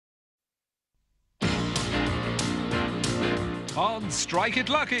On Strike It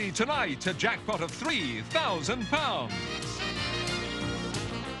Lucky tonight, a jackpot of £3,000.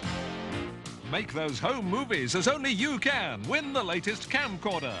 Make those home movies as only you can. Win the latest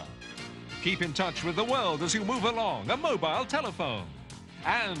camcorder. Keep in touch with the world as you move along, a mobile telephone.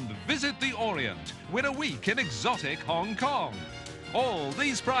 And visit the Orient. Win a week in exotic Hong Kong. All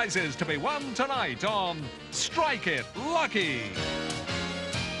these prizes to be won tonight on Strike It Lucky.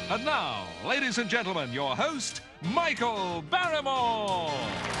 And now, ladies and gentlemen, your host, Michael Barrymore.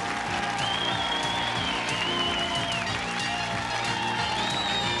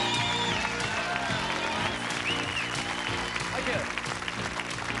 Thank you.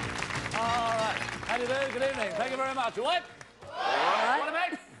 All right. How do you do? Good evening. Thank you very much. What? All right. What a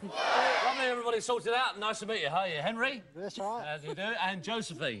mate. Lovely, everybody sorted out. Nice to meet you. How are you, Henry? That's right. How do you do? And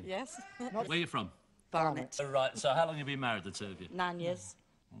Josephine? Yes. Where are you from? Barnet. Right, so how long have you been married, the two of you? 9 years.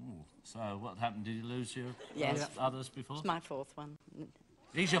 Ooh, so what happened? Did you lose your others before? It's my fourth one.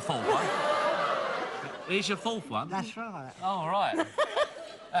 He's your fourth one? He's your fourth one? That's right. Oh, right.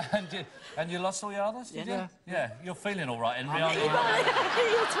 And you lost all your others, did you? Yeah. You're feeling all right, Henry, aren't you?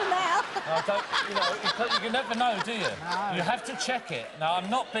 You can never know, do you? No. You have to check it. No, I'm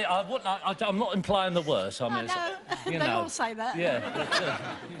not. I'm not implying the worst. I mean, no, they all say that. Yeah.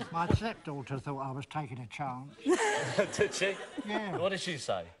 My stepdaughter thought I was taking a chance. Did she? Yeah. What did she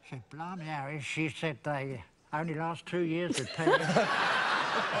say? She said, "Blimey, Harry," she said, "they only last 2 years with Peg."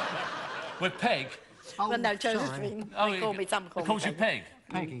 With Peg? Oh, well, no, Josephine. They call me, some call me calls you Peg?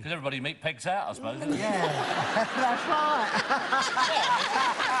 Peggy. Because everybody meet Pegs out, I suppose. Yeah, that's right.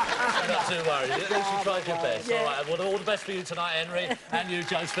 Not too worried. At least you tried your best. Yeah. All right, well, all the best for you tonight, Henry, and you,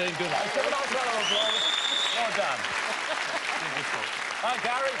 Josephine. Good luck. Give a nice round of applause. Well done. Hi,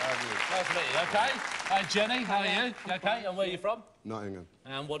 Gary. Nice to meet you. Okay. And Jenny, how are you? Okay. And where are you from? Nottingham.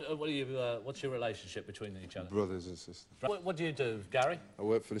 And what's your relationship between each other? Brothers and sisters. What do you do, Gary? I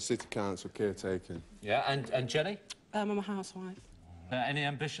work for the City Council caretaking. Yeah. And Jenny? I'm a housewife. Any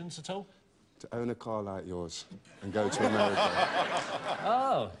ambitions at all? To own a car like yours and go to America.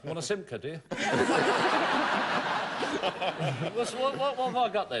 Oh, you want a Simca, do you? what have I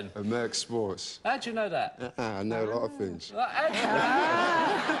got then? A Merc Sports. How do you know that? I know a lot of things. How'd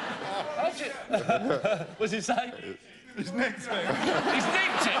you... What did he say? He's nicked it. He's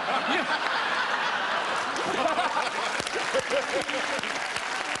nicked it?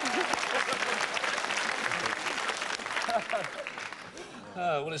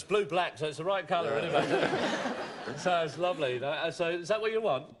 Oh, well, it's blue-black, so it's the right colour anyway. So it's lovely. So is that what you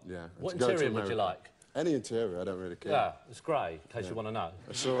want? Yeah. What interior would you like? Any interior, I don't really care. Yeah, it's grey, in case you want to know.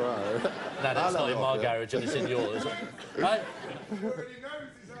 It's all right. No, that's not in my garage, and it's in yours. Right?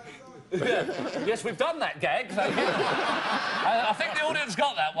 Yeah. Yes, we've done that gag, thank you. I think the audience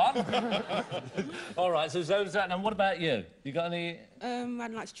got that one. All right, so that. And what about you? You got any...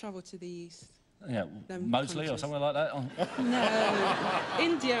 I'd like to travel to the east. Yeah, Mosley or somewhere like that? Oh. No,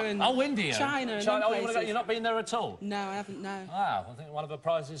 India and India. China and Oh, you've not been there at all? No, I haven't, no. Wow, I think one of the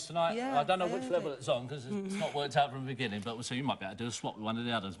prizes tonight, yeah, I don't know which level it's on, because it's not worked out from the beginning, but so you might be able to do a swap with one of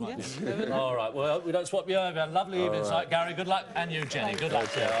the others, might you? All right, well, we don't swap you over. Lovely evening tonight, Gary. Good luck. And you, Jenny. Good luck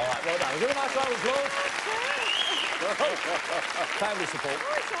to you. All right, well done. We'll give a nice round of applause. Family support.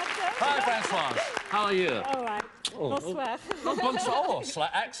 Hi, Francoise. How are you? All right. Bonsoir. Bonsoir.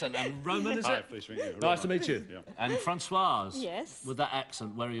 Slight accent. And Roman, is it? Hi, pleased to meet you. Nice to meet you. Yeah. And Francoise. Yes. With that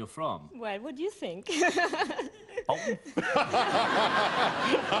accent, where are you from? Well, what do you think? Bolton?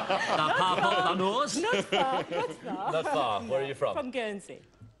 La Nose? Not far, not far. Not far. Where are you from? From Guernsey.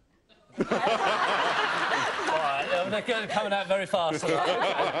 All right, they're coming out very fast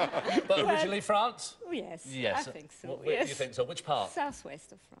tonight. But originally France? Oh, yes. Yes. I think so, You think so? Which part?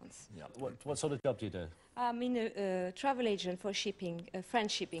 Southwest of France. Yeah. What sort of job do you do? I'm in a travel agent for shipping, a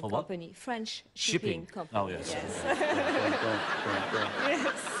French shipping company. French Shipping company. Oh, yes.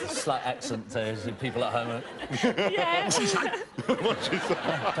 Yes. Slight accent there, so people at home. Yes. What's she say?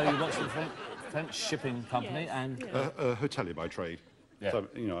 So you watch the French shipping company and... Hotelier by trade. Yeah. So,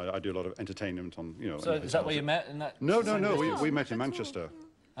 you know, I do a lot of entertainment on, you know... So is that where you met? In that No. We met in Manchester.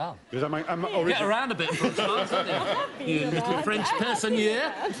 Oh. Because I'm Get around a bit, Francois, don't you? You little French person,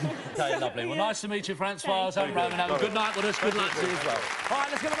 yeah? Okay, lovely. Well, nice to meet you, Francois. And Roman, have a good night with us. Good luck to you as well. All right,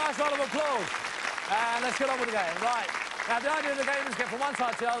 let's give a nice round of applause. And let's get on with the game. Right. Now, the idea of the game is get from one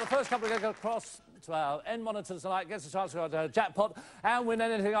side to the other. The first couple to go across to our end monitor tonight gets a chance to go to a jackpot and win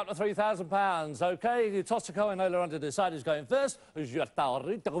anything up to £3,000. OK, you toss a coin earlier on to decide who's going first.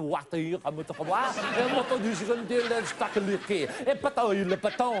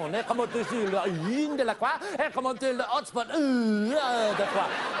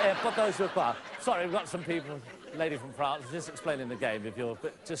 Sorry, we've got some people, lady from France, just explaining the game if you're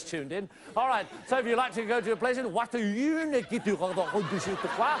just tuned in. All right, so if you'd like to go to a place in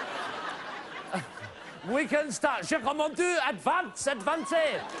we can start. Je commande to advance,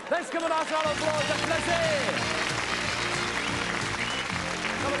 advancez. Let's give a nice round of applause. A plaisir.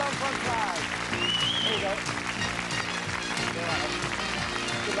 Come along, front side. Here we go.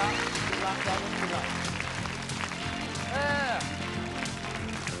 Good luck, good luck, good luck. Yeah.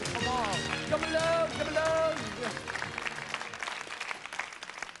 Come on. Come along, come along.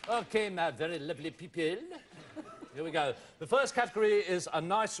 OK, my very lovely people. Here we go. The first category is a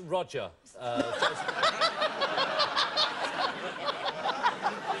nice Roger.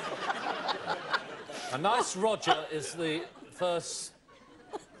 A nice Roger is the first...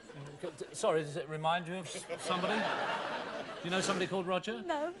 Sorry, does it remind you of somebody? Do you know somebody called Roger?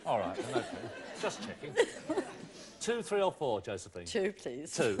 No. All right, okay. Just checking. 2, 3 or 4, Josephine? 2,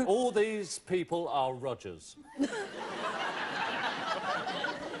 please. 2. All these people are Rogers.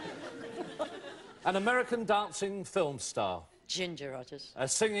 An American dancing film star. Ginger Rogers. A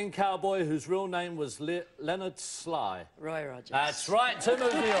singing cowboy whose real name was Leonard Sly. Roy Rogers. That's right, 2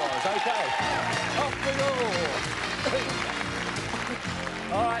 moves are yours. OK. Off we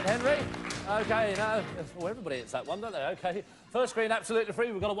go. All right, Henry. OK, now... Well, everybody hits that one, don't they? OK. First screen, absolutely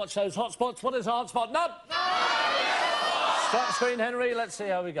free. We've got to watch those hotspots. What is a hotspot? No! Stop screen, Henry. Let's see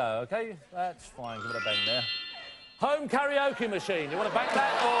how we go, OK? That's fine. Give it a bang there. Home karaoke machine. You want to back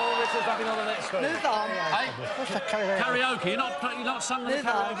that, or this is something on the next screen? Move on. Hey? What's a karaoke? Karaoke. You're not sung the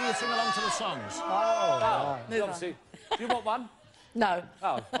karaoke. You sing along to the songs. Oh, Move obviously. Do you want one? No.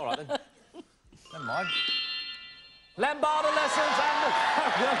 Oh, all right then. Never mind. Lambada lessons and the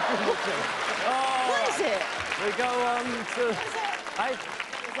karaoke machine. What is it? We go on to... Hey?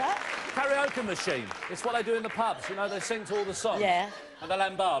 Is that? Karaoke machine. It's what they do in the pubs. You know, they sing to all the songs. Yeah. And the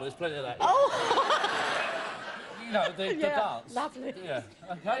lambada, there's plenty of that. Oh! You know, the dance. Lovely. Yeah,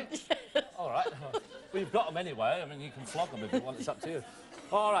 OK. All right. Well, you've got them anyway. I mean, you can flog them if you want. It's up to you.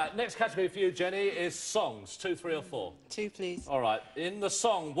 All right, next category for you, Jenny, is songs. 2, 3 or 4? 2, please. All right. In the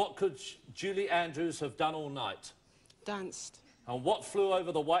song, what could Julie Andrews have done all night? Danced. And what flew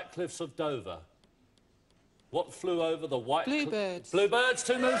over the white cliffs of Dover? What flew over the white... Bluebirds. Bluebirds,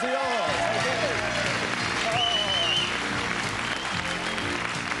 2 moves are yours.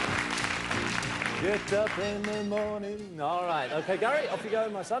 Get up in the morning. All right. OK, Gary, off you go,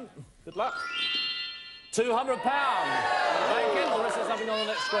 my son. Good luck. £200. Thank you. Or is there something on the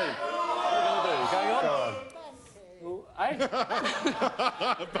next screen? What are we going to do? Going on? Ooh, eh?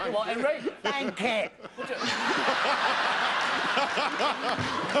 What, Henry? Bank it.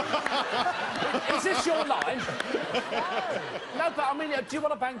 Is this your line? No, but I mean, do you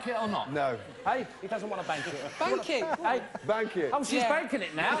want to bank it or not? No. Hey, he doesn't want to bank it. Banking. Hey, Bank it. oh, she's banking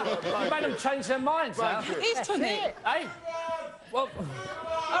it now. You made them change their minds now. It's Tony. Hey, well, All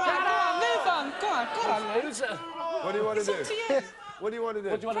right, go on, move on. Go on, go on. who's, What do you want to do? It's up to you. What do you want to do?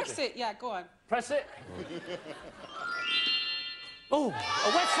 what do you want to Press do? it. Yeah, go on. Press it. Oh, a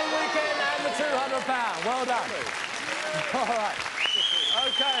Western weekend and the £200. Well done. All right.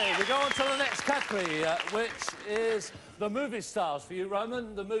 OK, we go on to the next category, which is the movie stars. For you,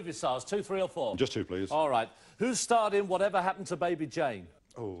 Roman, the movie stars. 2, 3 or 4? Just 2, please. All right. Who starred in Whatever Happened to Baby Jane?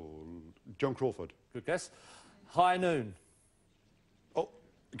 Oh, John Crawford. Good guess. High Noon. Oh,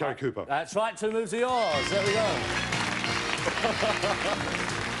 Gary Cooper. That's right, 2 moves are yours. There we go.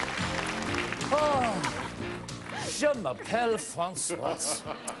 Oh. Je m'appelle François.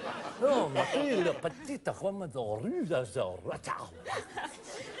 Oh, ma fille, la petite Rome de rue de retard.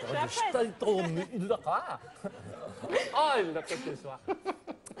 Ah, look at this one.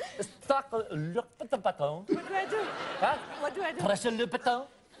 Start, look at the button. What do I do? Huh? What do I do? Press le button.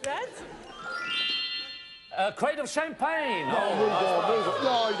 Right? A crate of champagne. No, you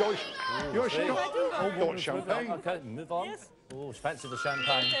don't. You're not Move champagne. on. OK, move on. Yes. Oh, fancy the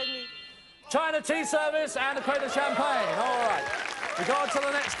champagne. Tell me. China tea service and a crate of champagne. All right. We go on to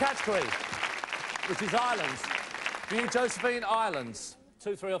the next category, which is islands. For you, Josephine, islands.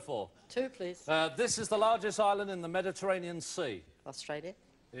 2, 3 or 4? 2, please. This is the largest island in the Mediterranean Sea. Australia.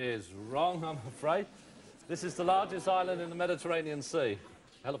 Is wrong, I'm afraid. This is the largest island in the Mediterranean Sea.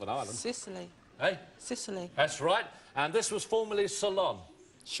 Hell of an island. Sicily. Hey? Sicily. That's right. And this was formerly Ceylon.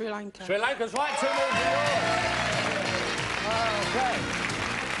 Sri Lanka. Sri Lanka's right. 2 moves are yours. OK.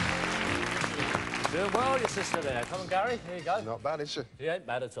 Doing well, your sister there. Come on, Gary. Here you go. Not bad, is she? She ain't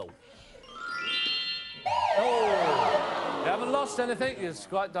bad at all. Oh! You haven't lost anything. You've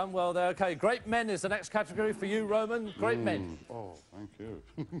quite done well there. OK, great men is the next category for you, Roman. Great men. Oh, thank you.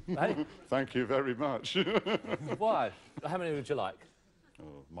 Hey? Thank you very much. Why? How many would you like?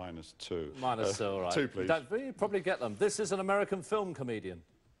 Oh, -2. -2, all right. 2, please. You probably get them. This is an American film comedian.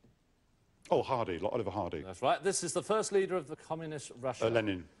 Oh, Hardy, Oliver Hardy. That's right. This is the first leader of the communist Russia.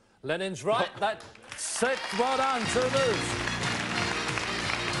 Lenin. Lenin's right. That's it. Well done. 2 moves.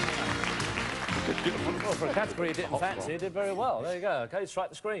 Well, for a category you didn't fancy, you did very well. There you go. OK, strike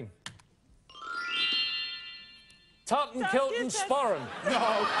the screen. Tutton, Kilton, Sporran. No,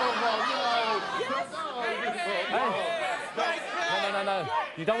 come on, no! Hey. No.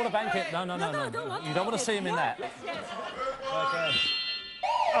 You don't want to bank it. No. You don't want to see him in that. OK.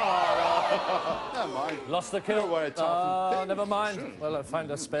 Oh, no. Never mind. Lost the kill. Don't worry, Tutton. Oh, never mind. Well, I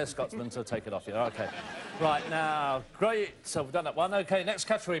found a spare Scotsman to take it off you. OK. Right, now, great. So we've done that one. OK, next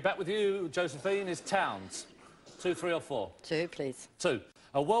category, back with you, Josephine, is towns. 2, 3 or 4? 2, please. 2.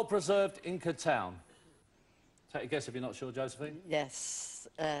 A well-preserved Inca town. Take a guess if you're not sure, Josephine. Yes,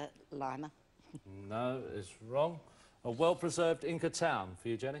 Lima. No, it's wrong. A well-preserved Inca town for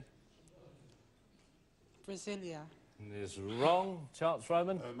you, Jenny. Brasilia. Is wrong. Chance,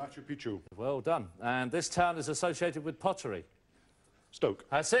 Roman. Machu Picchu. Well done. And this town is associated with pottery. Stoke.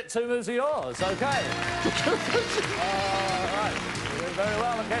 That's it. 2 moves are yours. OK. All right. You're doing very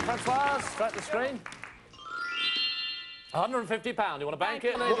well. OK, Francois, strike the screen. £150. You want to bank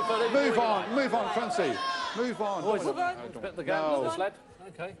it? Move on, Francie. Move on. Oh, it's a bit of the game, No. this lad.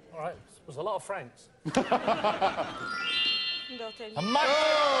 OK, all right. It was a lot of francs. A money.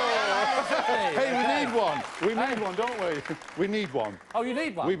 Hey, we need one. We need one, don't we? We need one. Oh, you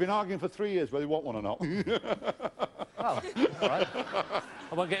need one? We've been arguing for 3 years whether we want one or not. Oh, all right.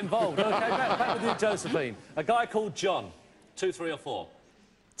 I won't get involved. OK, back with you, Josephine. A guy called John. 2, 3 or 4?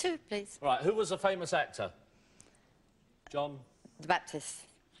 2, please. All right, who was a famous actor? John? The Baptist.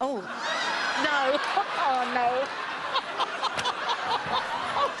 Oh, no. Oh, no.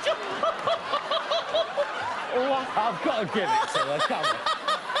 I've got to give it to her, come on.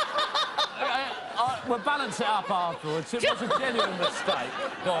 We'll balance it up afterwards. It was a genuine mistake.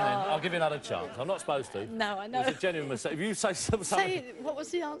 Go on, then. I'll give you another chance. I'm not supposed to. No, I know. It was a genuine mistake. If you say something... Say, what was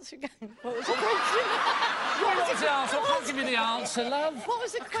the answer again? What was the question? What was the answer? I can't give you the answer, love. What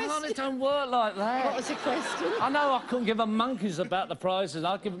was the question? It don't work like that. What was the question? I know I couldn't give them monkeys about the prizes.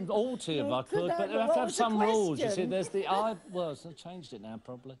 I'd give them all to you if I could, but you have to have some rules. You see, there's the... Well, I've changed it now,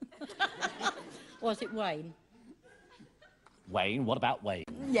 probably. Was it Wayne? Wayne? What about Wayne?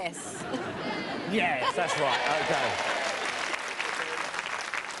 Yes. Yes, that's right. OK.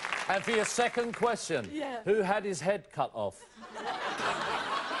 And for your second question, who had his head cut off?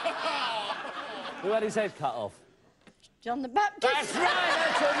 Who had his head cut off? John the Baptist. That's right,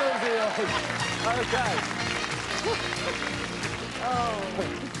 that's a movie. OK.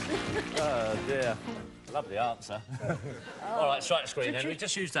 Oh, dear. Lovely answer. All right, strike the screen, Henry.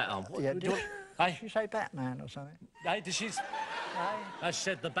 Just use that arm. Yeah, Did she say Batman or something? Hey, did she... I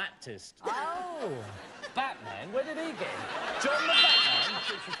said the Baptist. Oh! Batman? Where did he get him? John the Batman?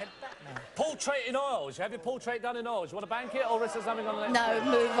 She said Batman. Portrait in oils. You have your portrait done in oils. You want to bank it, or is there something on the next?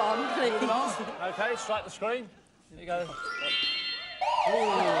 No, move on, please. Move on. OK, strike the screen. Here you go.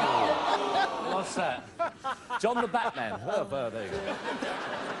 Ooh. What's that? John the Batman. Oh, there you go.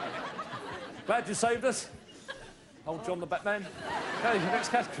 Glad you saved us. Old John the Batman. OK, next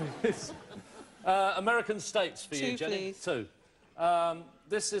category is American states for you, 2, Jenny. please. 2.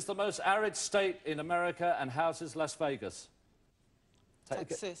 This is the most arid state in America and houses Las Vegas.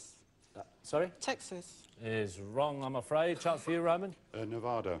 Texas. Sorry? Texas. Is wrong, I'm afraid. Chance for you, Roman.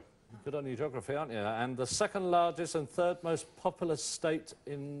 Nevada. Good on your geography, aren't you? And the second largest and third most populous state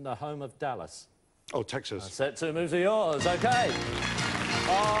in the home of Dallas. Oh, Texas. That's it. 2 moves are yours. OK.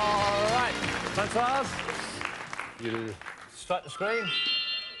 All right. Francois, you strike the screen.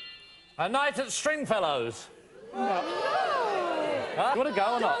 A night at Stringfellows. No. Huh? You want to go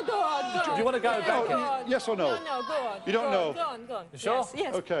or not? Go on. Do you want to go back in? Yes or no? No, go on. You don't know? Go on. You sure?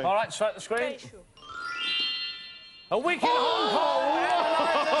 Yes. Okay. All right, strike the screen. Okay, sure. A week in Hong Kong.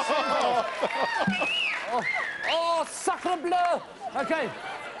 Oh, sacre bleu. OK.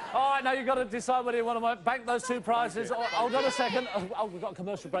 All right, now you've got to decide whether you want to bank those 2 prizes. Oh, hold on a second. Oh, we've got a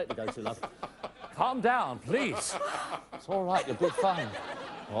commercial break to go to, love. Calm down, please. It's all right, you'll be fine.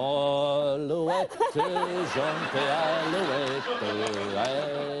 Alouette, gentil alouette,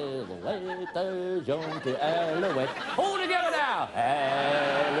 alouette, gentil alouette. All together now.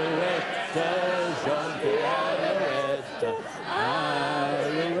 Alouette, gentil alouette,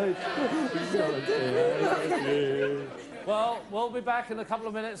 alouette, gentil Well, we'll be back in a couple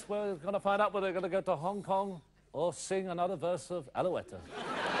of minutes. We're going to find out whether they're going to go to Hong Kong or sing another verse of Alouette.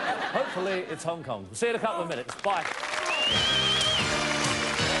 Hopefully, it's Hong Kong. We'll see you in a couple of minutes. Bye.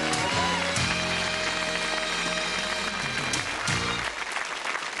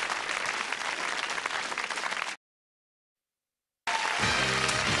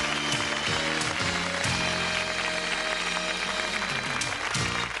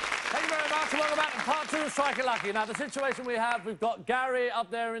 Strike it lucky. Now, the situation we have, we've got Gary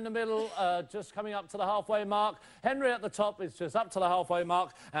up there in the middle, just coming up to the halfway mark. Henry at the top is just up to the halfway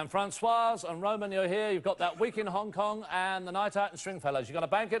mark. And Francoise and Roman, you're here. You've got that week in Hong Kong and the night out in Stringfellows. You going to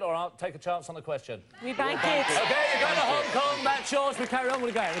bank it or I'll take a chance on the question? We bank it. OK, you're going to Hong Kong. That's yours. We carry on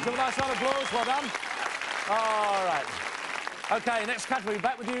with the game. Let's give a nice round of applause. Well done. All right. OK, next category.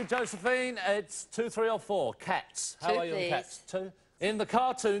 Back with you, Josephine. It's 2, 3 or 4. Cats. How are you on cats? 2. In the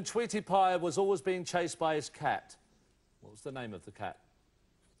cartoon, Tweety Pie was always being chased by his cat. What was the name of the cat?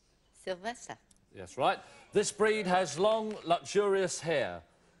 Sylvester. Yes, right. This breed has long, luxurious hair.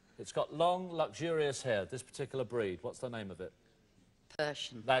 It's got long, luxurious hair, this particular breed. What's the name of it?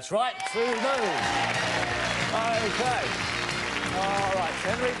 Persian. That's right. 2 moves. OK. All right,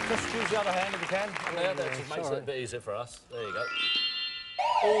 Henry, just use the other hand if you can. There, that just makes it a bit easier for us. There you go.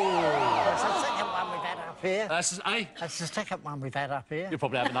 That's the second one we've had up here. That's, That's the second one we've had up here. You'll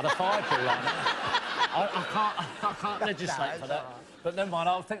probably have another 5 for right now. I can't legislate for that. But never mind,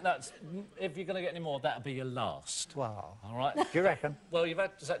 I think that's... If you're going to get any more, that'll be your last. Wow. All right? Do you reckon? Well, you've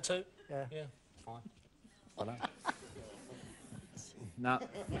had... Is that 2? Yeah. Yeah, fine. I know. No.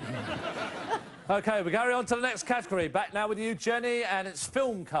 OK, we carry on to the next category. Back now with you, Jenny, and it's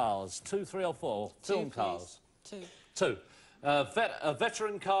film cars. 2, 3 or 4. Film cars. 2. 2. A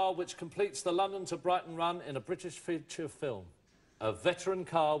veteran car which completes the London to Brighton run in a British feature film. A veteran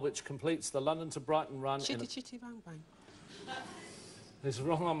car which completes the London to Brighton run Chitty chitty bang bang. It's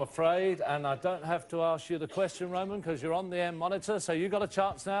wrong, I'm afraid, and I don't have to ask you the question, Roman, because you're on the M monitor, so you've got a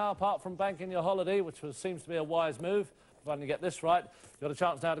chance now, apart from banking your holiday, which seems to be a wise move, providing you get this right. You've got a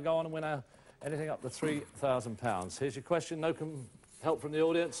chance now to go on and win anything up to £3,000. Here's your question, no help from the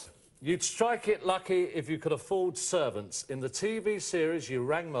audience. You'd strike it lucky if you could afford servants. In the TV series You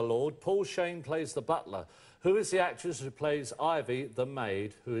Rang My Lord, Paul Shane plays the butler. Who is the actress who plays Ivy, the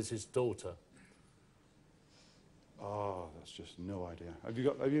maid, who is his daughter? Oh, that's just no idea. Have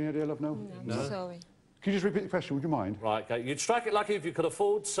you any idea, love? No? No, sorry. Can you just repeat the question, would you mind? Right, OK. You'd strike it lucky if you could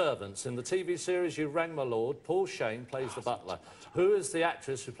afford servants. In the TV series You Rang My Lord, Paul Shane plays the butler. Who is the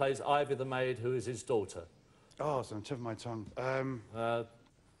actress who plays Ivy, the maid, who is his daughter? Oh, it's on the tip of my tongue.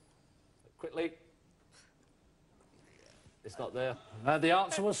 Quickly. It's not there. The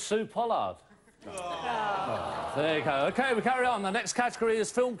answer was Sue Pollard. Oh. There you go. OK, we carry on. The next category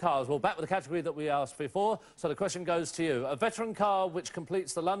is film cars. We're back with the category that we asked before. So the question goes to you. A veteran car which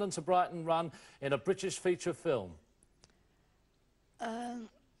completes the London to Brighton run in a British feature film.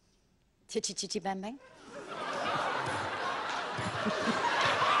 Chitty chitty bang bang.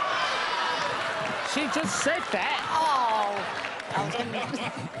 She just said that. Oh. I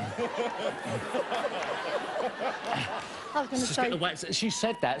was going to say... She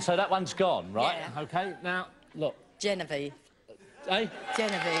said that, so that one's gone, right? Yeah. OK, now, look. Genevieve. Eh?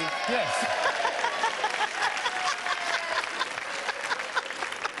 Genevieve. Yes.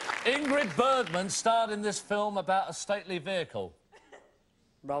 Ingrid Bergman starred in this film about a stately vehicle.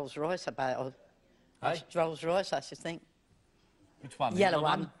 Rolls Royce about... Hey? Rolls Royce, I should think. Which one? Yellow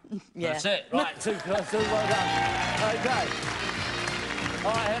one. Yeah. That's it. Right, two well done. OK.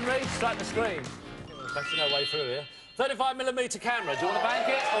 All right, Henry, strike the screen. Best no way through here. 35mm camera. Do you want to bank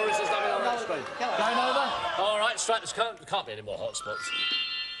it, or is there something on that screen? Going over? All right, strike the screen. There can't be any more hotspots.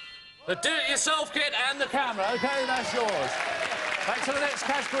 The do-it-yourself kit and the camera. OK, that's yours. Back to the next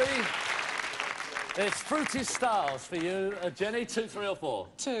category. It's fruity stars for you. Jenny, 2, 3 or 4?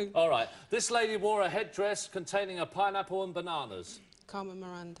 2. All right. This lady wore a headdress containing a pineapple and bananas. Carmen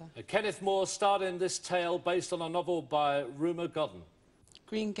Miranda. Kenneth Moore starred in this tale based on a novel by Rumer Godden.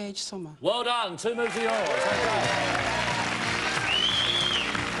 Green Gage Summer. Well done. 2 moves are yours. Okay.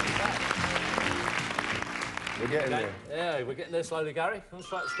 We're getting there. Yeah, we're getting there slowly, Gary. Come on,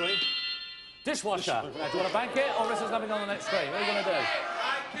 strike the screen. Dishwasher. Now, do you want to bank it, or is there something on the next screen? What are you going to do?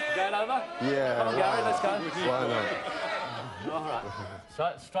 Going over? Yeah. Come on, Gary, let's go. Why not? All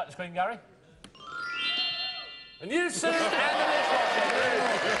right. Strike the screen, Gary. A new suit and a dishwasher.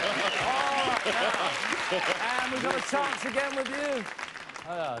 All right, and we've got a chance again with you.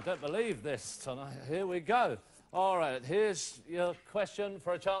 Oh, I don't believe this tonight. Here we go. All right, here's your question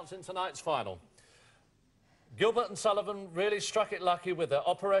for a chance in tonight's final. Gilbert and Sullivan really struck it lucky with their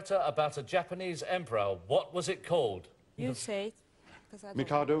operetta about a Japanese emperor. What was it called? You say it. 'Cause I don't-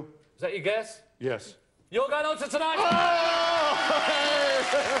 Mikado? Is that your guess? Yes. You're going on to tonight. Oh!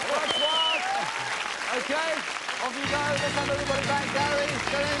 Okay, off you go. Let's have everybody back. Gary,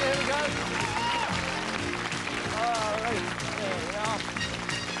 get in. Here we go. All right. There we are.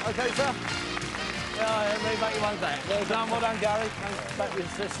 Okay, sir. Yeah, Henry, make your one back. Well done, Gary. Thanks back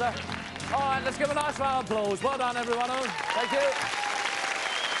with your sister. All right, let's give a nice round of applause. Well done, everyone. Thank you.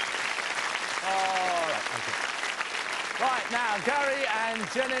 All right, thank you. Right, now, Gary and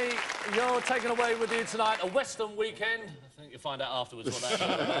Jenny, you're taking away with you tonight a Western weekend. I think you'll find out afterwards what that's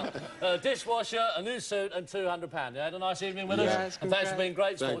all about. A dishwasher, a new suit, and £200. You had a nice evening with us? Yes, And thanks for being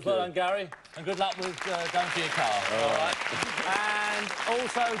great sports. Well done, Gary. And good luck with going for your car. All right. And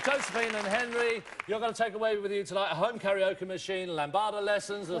also, Josephine and Henry, you're going to take away with you tonight a home karaoke machine, lambada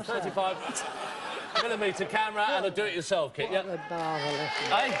lessons, a 35mm camera, and a do-it-yourself kit. Yeah.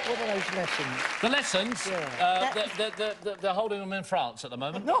 Hey? What are those lessons? The lessons, they're holding them in France at the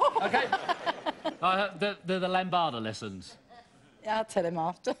moment. No. OK? They're the lambada lessons. Yeah, I'll tell him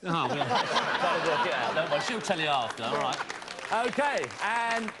after. Oh, yeah. Trying to work it out, don't worry. She'll tell you after, all right. OK,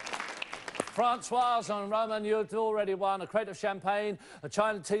 and Francoise and Roman, you've already won a crate of champagne, a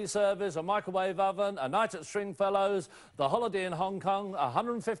China tea service, a microwave oven, a night at Stringfellows, the holiday in Hong Kong,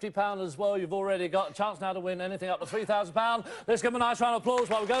 £150 as well. You've already got a chance now to win anything up to £3,000. Let's give them a nice round of applause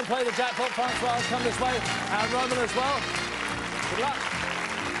while we go and play the jackpot. Francoise, come this way, and Roman as well. Good luck.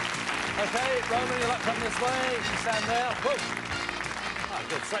 OK, Roman, your luck, come this way. You stand there. Whoa. Ah,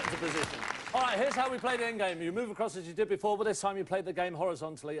 good, straight into position. All right, here's how we play the end game. You move across as you did before, but this time you play the game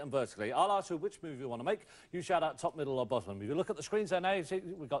horizontally and vertically. I'll ask you which move you want to make. You shout out top, middle or bottom. If you look at the screens there now, you see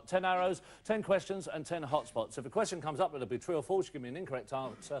we've got 10 arrows, 10 questions and 10 hotspots. If a question comes up, it'll be true or false. You give me an incorrect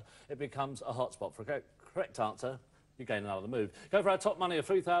answer, it becomes a hotspot. For a correct answer, you gain another move. Go for our top money of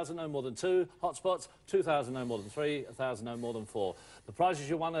 3,000, no more than 2. Hotspots, 2,000, no more than 3. 1,000, no more than 4. The prizes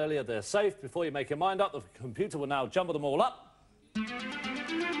you won earlier, they're safe. Before you make your mind up, the computer will now jumble them all up.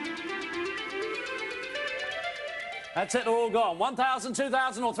 That's it, they're all gone. 1,000,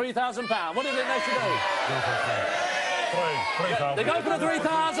 2,000 or £3,000. What do you think they should do? They go for the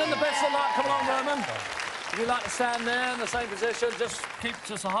 3,000, the best of luck. Come along, Roman. If you'd like to stand there in the same position, just keep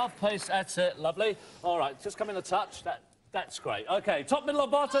just a half pace. That's it, lovely. All right, just come in a touch. That's great. OK, top, middle or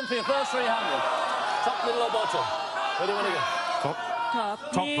bottom for your first 300? Top, middle or bottom? Where do you want to go? Top.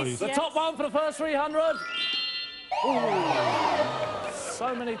 Top, please. The top one for the first 300? Ooh.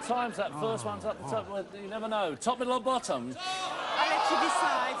 So many times that first one's up the top, you never know. Top, middle or bottom? I'll let you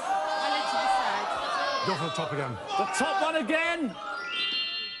decide. Go for the top again. The top one again?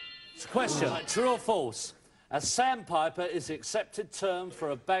 It's a question. True or false? A sandpiper is the accepted term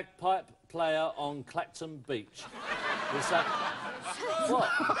for a bagpipe player on Clacton Beach. Is that... What?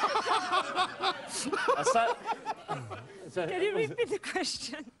 Can you repeat the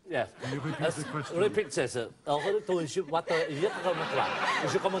question? Yes. Can you repeat the question? Repeat this. Je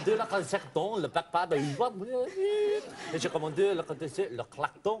commandé le concerton, le bagpipe, et je commandé le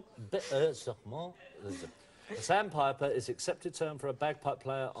clacton, sûrement. A sandpiper is the accepted term for a bagpipe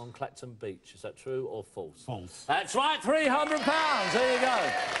player on Clacton Beach. Is that true or false? False. That's right, £300. There you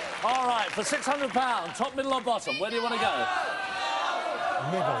go. All right, for £600, top, middle or bottom? Where do you want to go?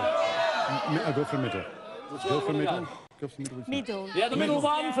 Middle. I go for middle. Go for middle. Go for middle. Middle. Yeah, the middle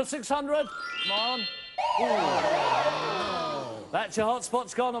one for 600. Come on. That's your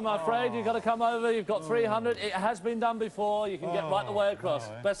hotspot's gone, I'm afraid. You've got to come over. You've got 300. It has been done before. You can get right the way across.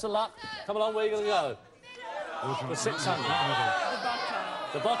 Best of luck. Come along, where are you going to go? For 600.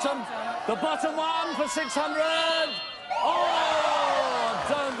 The bottom? The bottom one for 600. Oh,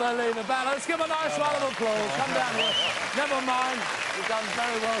 don't believe it. Let's give a nice round of applause. Come down here. Never mind. You've done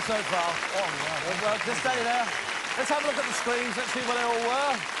very well so far. Well, just stay there. Let's have a look at the screens. Let's see where they all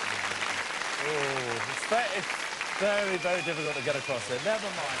were. Oh, it's very, very difficult to get across there. Never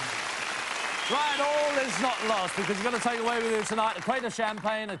mind. Right, all is not lost, because you're going to take away with you tonight a crate of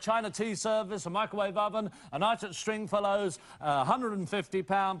champagne, a China tea service, a microwave oven, a night at Stringfellows,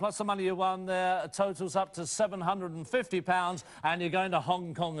 £150, plus the money you won there. Totals up to £750, and you're going to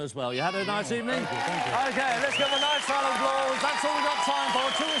Hong Kong as well. You had a nice evening? Thank you. OK, let's give a nice round of applause. That's all we've got time for.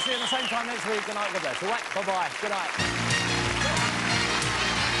 Till we see you at the same time next week. Good night, God bless. All right, bye-bye. Good night.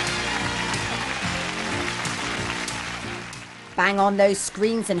 Bang on those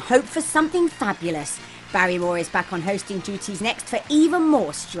screens and hope for something fabulous. Barrymore is back on hosting duties next for even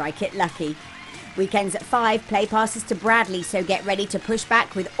more Strike It Lucky. Weekends at 5, play passes to Bradley, so get ready to push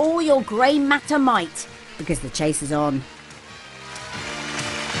back with all your grey matter might, because the chase is on.